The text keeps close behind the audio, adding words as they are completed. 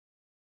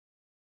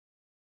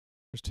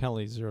There's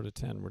Tele 0 to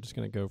 10. We're just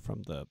going to go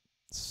from the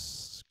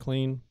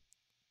clean,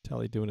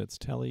 Tele doing its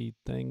Tele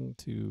thing,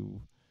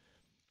 to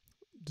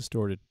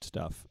distorted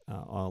stuff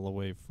all the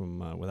way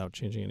from without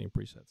changing any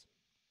presets.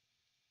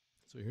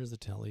 So here's the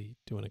Tele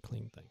doing a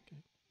clean thing.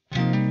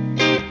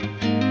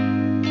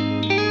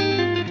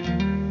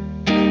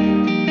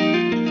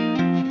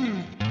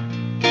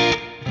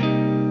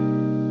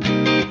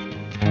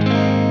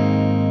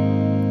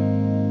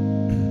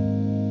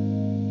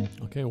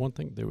 Okay, one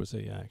thing, there was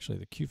actually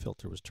the Q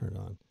filter was turned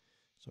on,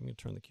 so I'm going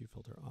to turn the Q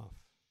filter off.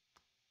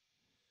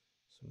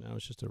 So now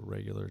it's just a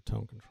regular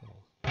tone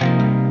control.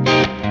 And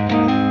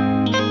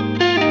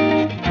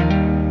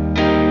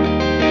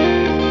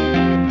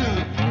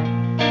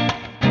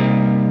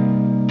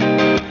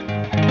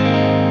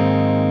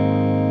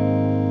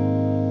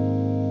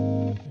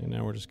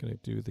now we're just going to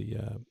do the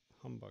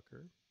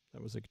humbucker.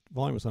 That was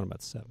volume was on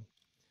about 7.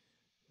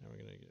 Now we're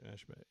going to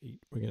actually about 8.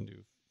 We're going to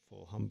do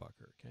full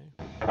humbucker, okay?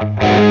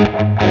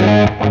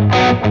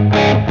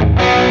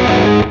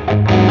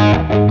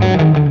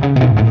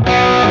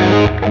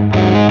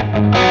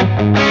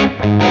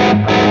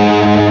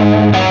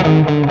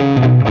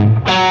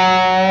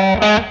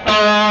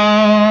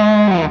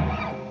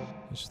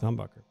 It's just the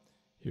humbucker.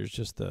 Here's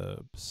just the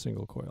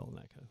single coil and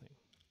that kind of thing.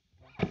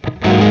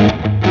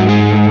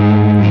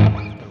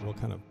 It's got a real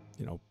kind of,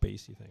 you know,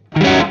 bassy thing.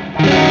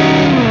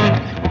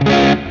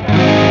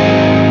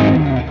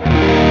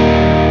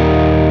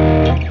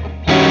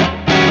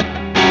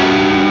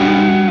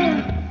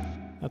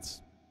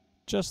 That's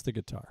just the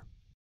guitar.